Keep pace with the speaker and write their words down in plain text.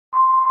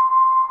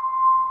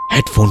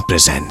Headphone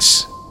presence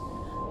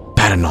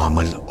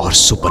paranormal और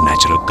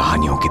supernatural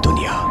कहानियों की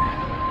दुनिया।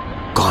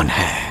 कौन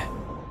है?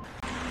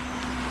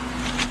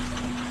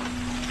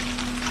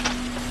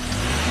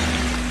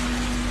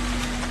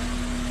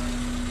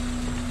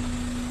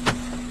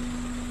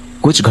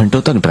 कुछ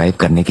घंटों तक ड्राइव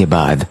करने के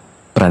बाद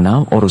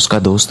प्रणव और उसका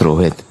दोस्त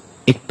रोहित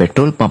एक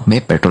पेट्रोल पंप में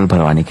पेट्रोल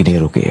भरवाने के लिए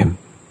रुके।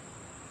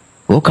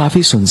 वो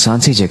काफी सुनसान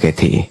सी जगह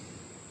थी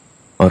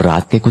और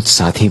रात के कुछ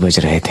 7 ही बज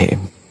रहे थे।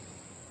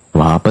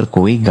 वहां पर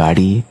कोई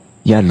गाड़ी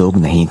या लोग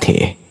नहीं थे।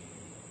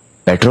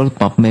 पेट्रोल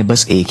पंप में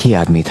बस एक ही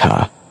आदमी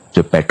था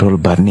जो पेट्रोल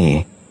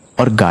भरने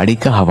और गाड़ी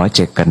का हवा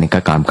चेक करने का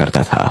काम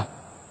करता था।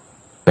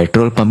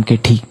 पेट्रोल पंप के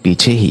ठीक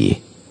पीछे ही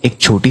एक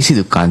छोटी सी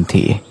दुकान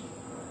थी।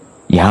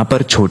 यहां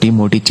पर छोटी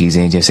मोटी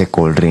चीजें जैसे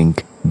कोल्ड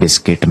ड्रिंक,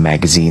 बिस्किट,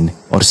 मैगजीन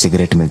और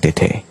सिगरेट मिलते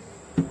थे।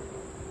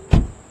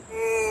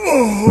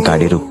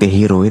 गाड़ी रुकते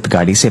ही रोहित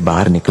गाड़ी से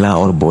बाहर निकला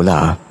और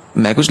बोला,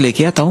 मैं कुछ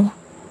लेके आता हूं,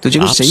 तुझे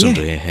कुछ चाहिए? सुन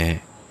रहे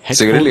हैं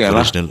सिगरेट ले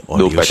आना,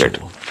 2 पैकेट।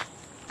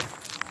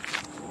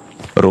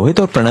 रोहित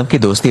और प्रणव की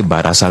दोस्ती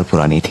 12 साल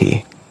पुरानी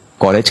थी।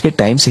 कॉलेज के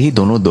टाइम से ही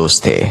दोनों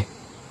दोस्त थे।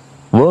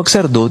 वो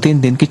अक्सर 2-3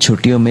 दिन की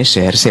छुट्टियों में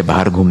शहर से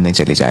बाहर घूमने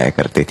चले जाया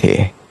करते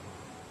थे।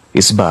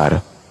 इस बार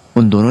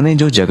उन दोनों ने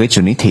जो जगह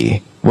चुनी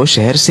थी वो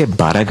शहर से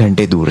 12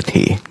 घंटे दूर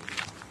थी,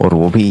 और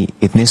वो भी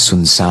इतने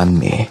सुनसान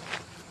में।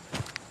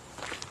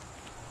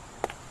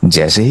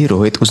 जैसे ही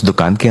रोहित उस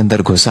दुकान के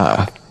अंदर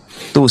घुसा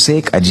तो उसे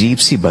एक अजीब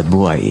सी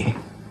बदबू आई।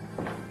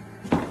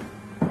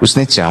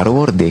 उसने चारों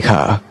ओर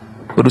देखा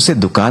और उसे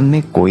दुकान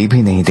में कोई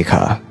भी नहीं दिखा।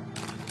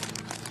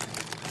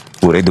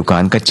 पूरे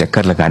दुकान का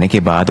चक्कर लगाने के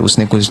बाद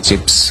उसने कुछ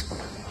चिप्स,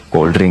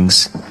 कोल्ड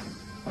ड्रिंक्स,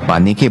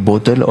 पानी की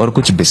बोतल और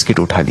कुछ बिस्किट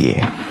उठा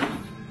लिए।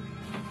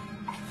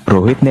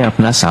 रोहित ने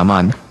अपना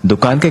सामान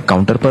दुकान के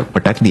काउंटर पर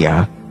पटक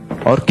दिया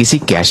और किसी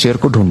कैशियर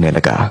को ढूंढने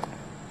लगा।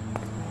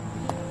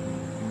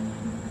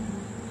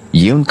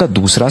 ये उनका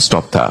दूसरा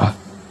स्टॉप था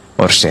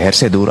और शहर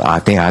से दूर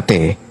आते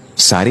आते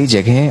सारी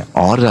जगहें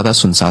और ज्यादा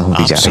सुनसान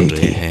होती जा रही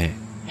थी।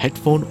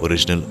 Headphone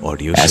original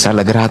audio. ऐसा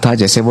लग रहा था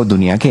जैसे वो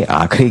दुनिया के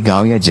आखिरी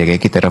गांव या जगह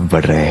की तरफ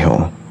बढ़ रहे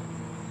हो।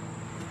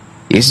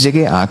 इस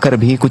जगह आकर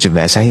भी कुछ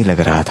वैसा ही लग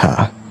रहा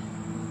था।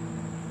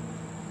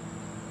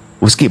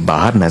 उसकी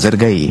बाहर नजर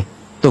गई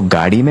तो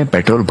गाड़ी में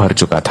पेट्रोल भर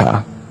चुका था।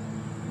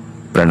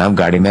 प्रणव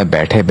गाड़ी में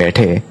बैठे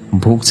बैठे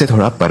भूख से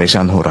थोड़ा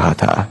परेशान हो रहा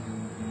था।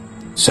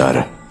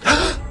 सर,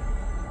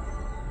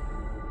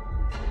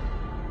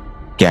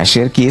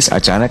 कैशियर की इस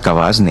अचानक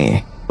आवाज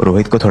ने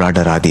रोहित को थोड़ा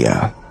डरा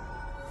दिया।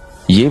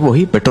 ये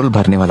वही पेट्रोल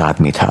भरने वाला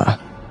आदमी था।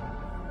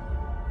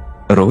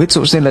 रोहित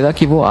सोचने लगा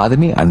कि वो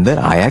आदमी अंदर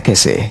आया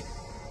कैसे।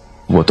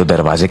 वो तो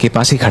दरवाजे के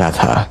पास ही खड़ा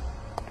था।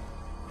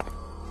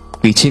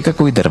 पीछे का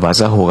कोई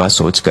दरवाजा होगा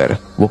सोचकर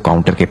वो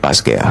काउंटर के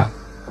पास गया।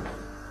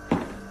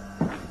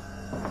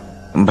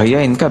 भैया,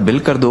 इनका बिल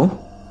कर दो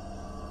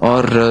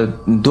और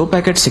 2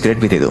 पैकेट सिगरेट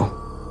भी दे दो।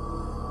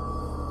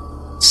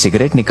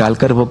 सिगरेट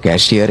निकालकर वो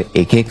कैशियर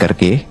एक एक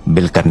करके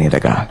बिल करने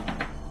लगा।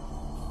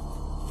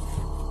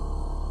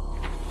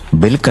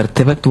 बिल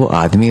करते वक्त वो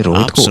आदमी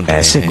रोहित को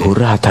ऐसे घूर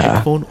रहा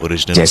था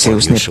जैसे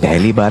उसने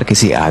पहली बार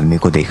किसी आदमी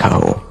को देखा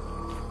हो।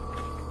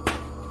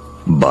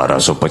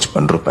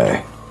 1255 रुपए।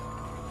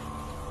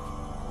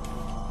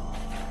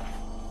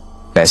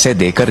 पैसे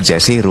देकर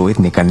जैसे ही रोहित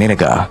निकलने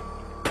लगा,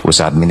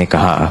 उस आदमी ने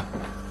कहा,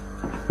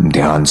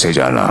 ध्यान से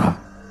जाना।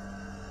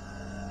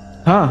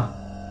 हाँ,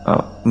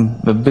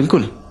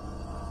 बिल्कुल।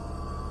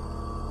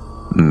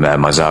 मैं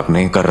मजाक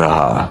नहीं कर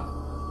रहा।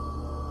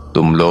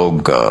 तुम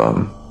लोग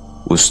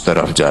उस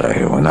तरफ जा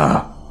रहे हो ना?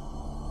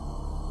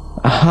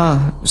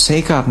 हाँ,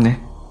 सही कहा आपने।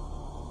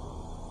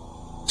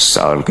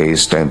 साल के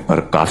इस टाइम पर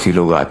काफी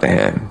लोग आते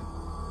हैं,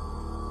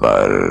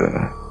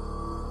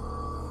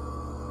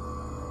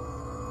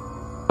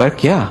 पर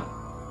क्या?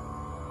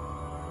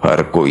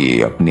 हर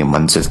कोई अपनी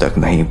मंजिल तक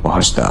नहीं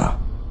पहुंचता।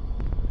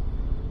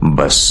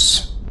 बस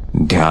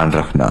ध्यान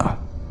रखना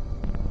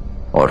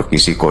और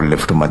किसी को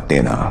लिफ्ट मत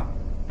देना।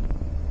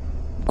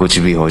 कुछ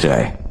भी हो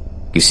जाए,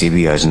 किसी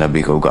भी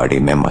अजनबी को गाड़ी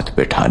में मत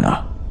बिठाना।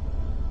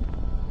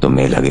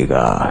 तुम्हें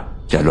लगेगा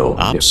चलो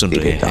आप सुन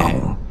रहे देता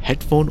हूं,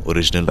 हेडफोन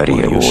ओरिजिनल, पर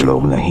ये वो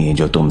लोग नहीं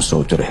जो तुम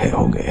सोच रहे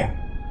होंगे।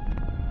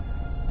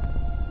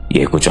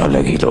 ये कुछ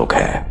अलग ही लोग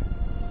हैं,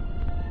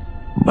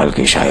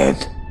 बल्कि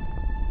शायद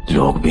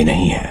लोग भी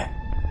नहीं है।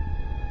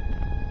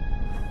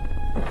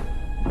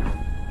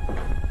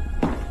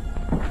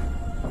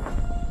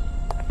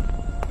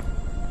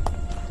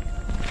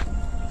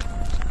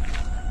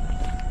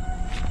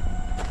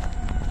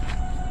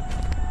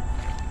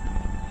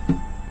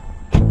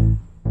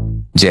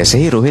 जैसे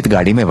ही रोहित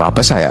गाड़ी में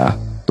वापस आया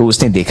तो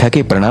उसने देखा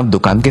कि प्रणव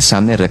दुकान के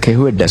सामने रखे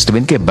हुए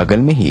डस्टबिन के बगल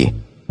में ही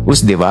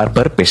उस दीवार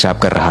पर पेशाब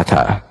कर रहा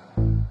था।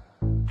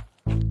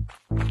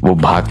 वो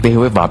भागते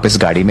हुए वापस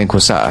गाड़ी में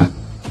घुसा,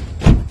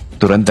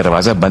 तुरंत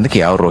दरवाजा बंद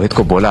किया और रोहित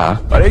को बोला,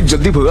 अरे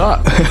जल्दी भगा,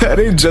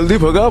 अरे जल्दी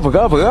भगा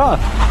भगा भगा।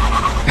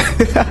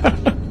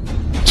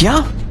 क्या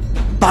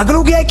पागल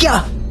हो गया है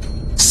क्या?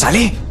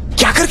 साले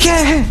क्या करके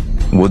आए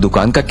हैं? वो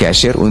दुकान का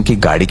कैशियर उनकी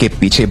गाड़ी के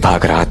पीछे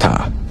भाग रहा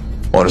था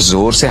और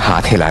जोर से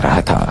हाथ हिला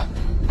रहा था।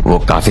 वो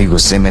काफी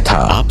गुस्से में था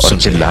आप और सुन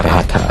चिल्ला रहे रहा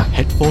हैं था।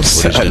 हेडफोन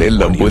साले ओरिजिनल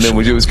लंबू ऑडियो ने शो।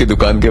 मुझे उसकी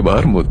दुकान के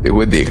बाहर मुड़ते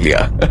हुए देख लिया।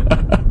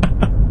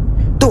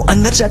 तो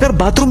अंदर जाकर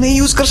बाथरूम नहीं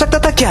यूज कर सकता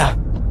था क्या?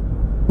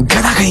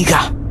 गधा कहीं का।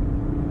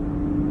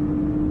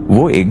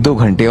 वो 1-2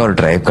 घंटे और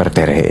ड्राइव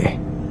करते रहे,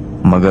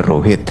 मगर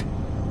रोहित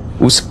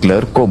उस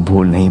क्लर्क को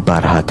भूल नहीं पा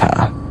रहा था।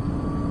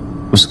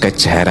 उसका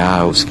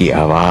चेहरा, उसकी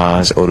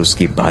आवाज और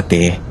उसकी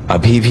बातें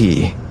अभी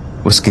भी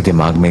उसके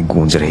दिमाग में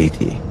गूंज रही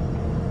थी।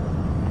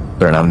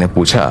 प्रणव ने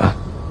पूछा,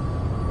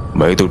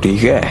 भाई तू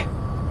ठीक है?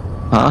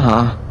 हाँ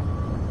हाँ।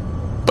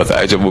 पता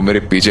है जब वो मेरे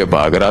पीछे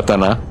भाग रहा था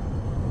ना,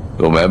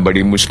 तो मैं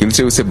बड़ी मुश्किल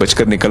से उसे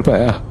बचकर निकल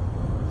पाया।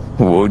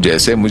 वो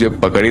जैसे मुझे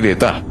पकड़ ही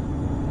लेता।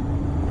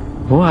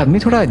 वो आदमी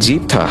थोड़ा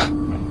अजीब था।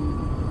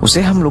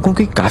 उसे हम लोगों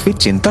की काफी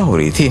चिंता हो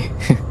रही थी।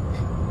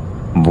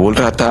 बोल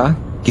रहा था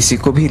किसी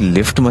को भी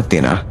लिफ्ट मत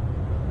देना।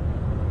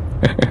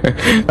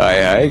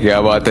 आए आए, क्या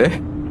बात है,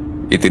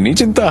 इतनी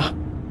चिंता?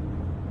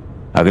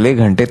 अगले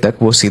घंटे तक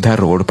वो सीधा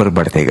रोड पर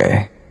बढ़ते गए।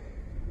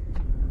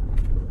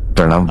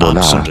 प्रणव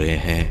बोला, आप सुन रहे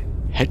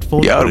हैं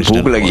हेडफोन यार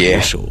ओरिजिनल भूख लगी ऑडियो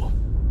है। शो।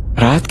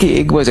 रात के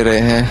 1 बज रहे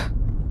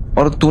हैं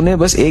और तूने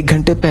बस 1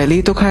 घंटे पहले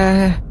ही तो खाया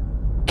है।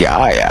 क्या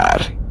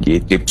यार, ये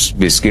चिप्स,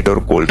 बिस्किट और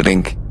कोल्ड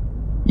ड्रिंक,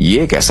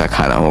 ये कैसा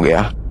खाना हो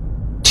गया?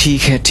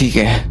 ठीक है ठीक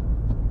है,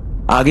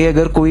 आगे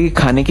अगर कोई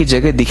खाने की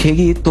जगह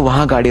दिखेगी तो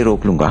वहां गाड़ी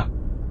रोक लूंगा।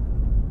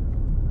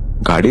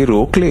 गाड़ी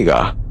रोक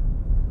लेगा?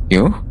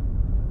 क्यों?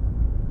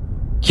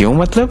 क्यों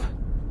मतलब?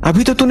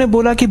 अभी तो तूने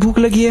बोला कि भूख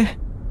लगी है।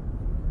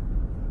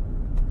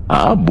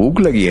 हाँ भूख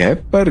लगी है,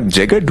 पर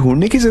जगह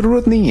ढूंढने की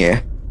जरूरत नहीं है।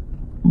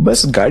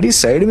 बस गाड़ी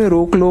साइड में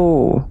रोक लो।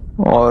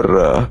 और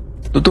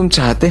तो तुम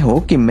चाहते हो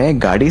कि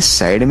मैं गाड़ी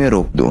साइड में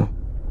रोक दूं?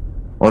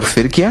 और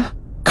फिर क्या?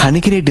 खाने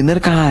के लिए डिनर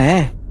कहाँ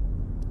है?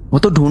 वो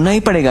तो ढूंढना ही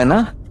पड़ेगा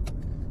ना।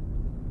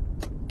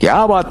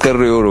 क्या बात कर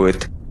रहे हो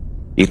रोहित?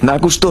 इतना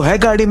कुछ तो है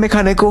गाड़ी में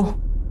खाने को।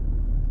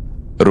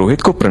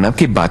 रोहित को प्रणव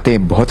की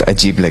बातें बहुत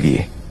अजीब लगी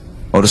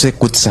और उसे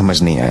कुछ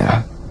समझ नहीं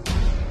आया।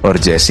 और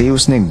जैसे ही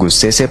उसने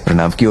गुस्से से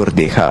प्रणव की ओर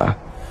देखा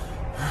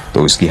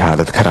तो उसकी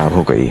हालत खराब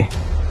हो गई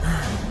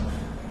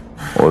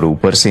और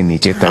ऊपर से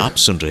नीचे तक आप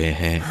सुन रहे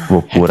हैं वो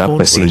पूरा हेडफोन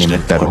पसीने में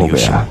ओरिजिनल तर हो ऑडियो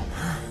गया।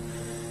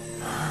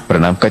 शो।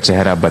 प्रणव का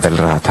चेहरा बदल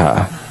रहा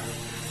था।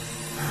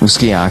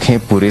 उसकी आंखें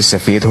पूरी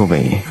सफेद हो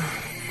गईं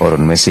और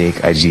उनमें से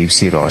एक अजीब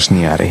सी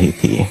रोशनी आ रही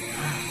थी।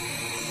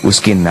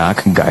 उसकी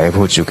नाक गायब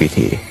हो चुकी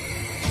थी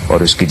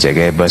और उसकी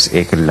जगह बस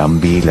एक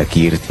लंबी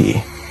लकीर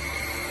थी।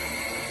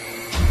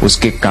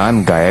 उसके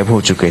कान गायब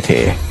हो चुके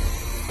थे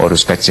और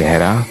उसका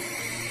चेहरा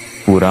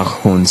पूरा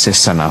खून से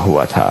सना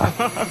हुआ था।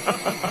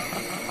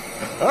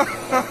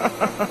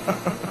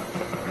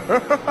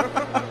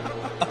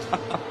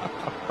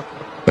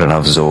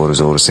 प्रणव जोर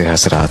जोर से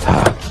हंस रहा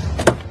था।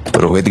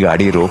 रोहित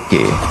गाड़ी रोक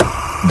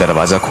के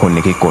दरवाजा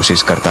खोलने की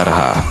कोशिश करता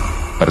रहा,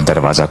 पर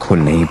दरवाजा खुल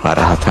नहीं पा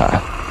रहा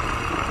था।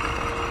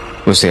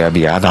 उसे अब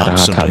याद आ आप रहा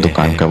सुन था रहे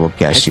दुकान हैं का वो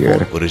कैशियर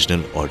हेडफोन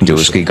ओरिजिनल ऑडियो जो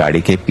शो। उसकी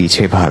गाड़ी के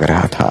पीछे भाग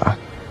रहा था,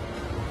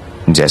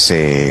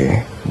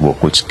 जैसे वो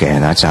कुछ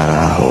कहना चाह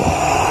रहा हो।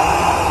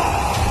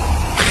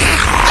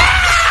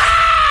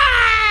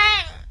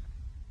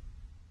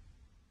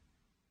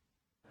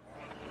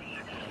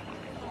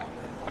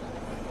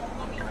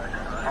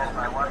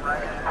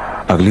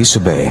 अगली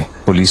सुबह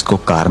पुलिस को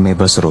कार में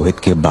बस रोहित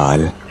के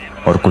बाल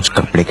और कुछ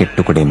कपड़े के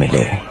टुकड़े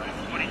मिले।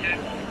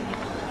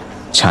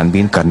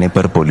 छानबीन करने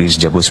पर पुलिस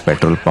जब उस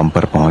पेट्रोल पंप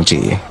पर पहुंची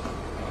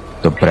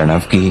तो प्रणव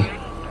की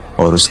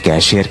और उस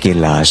कैशियर की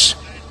लाश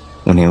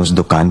उन्हें उस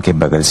दुकान के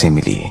बगल से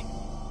मिली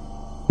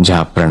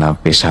जहां प्रणव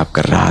पेशाब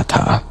कर रहा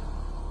था।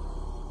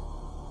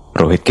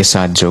 रोहित के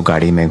साथ जो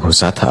गाड़ी में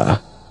घुसा था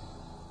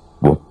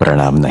वो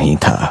प्रणव नहीं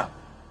था।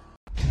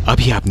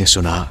 अभी आपने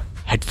सुना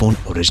हेडफोन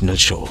ओरिजिनल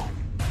शो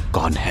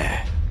कौन है।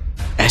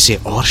 ऐसे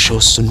और शो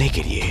सुनने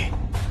के लिए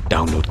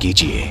डाउनलोड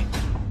कीजिए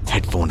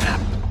हेडफोन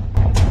ऐप।